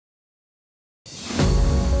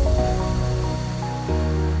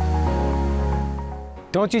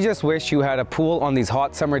Don't you just wish you had a pool on these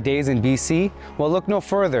hot summer days in BC? Well, look no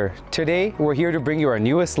further. Today, we're here to bring you our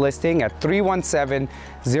newest listing at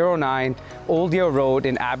 31709 Old Yale Road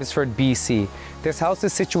in Abbotsford, BC. This house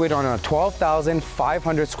is situated on a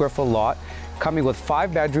 12,500 square foot lot, coming with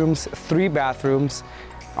 5 bedrooms, 3 bathrooms,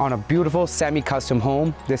 on a beautiful semi-custom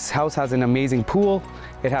home. This house has an amazing pool,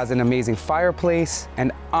 it has an amazing fireplace,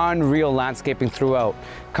 and unreal landscaping throughout.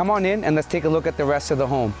 Come on in and let's take a look at the rest of the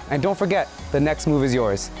home. And don't forget, the next move is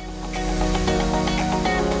yours.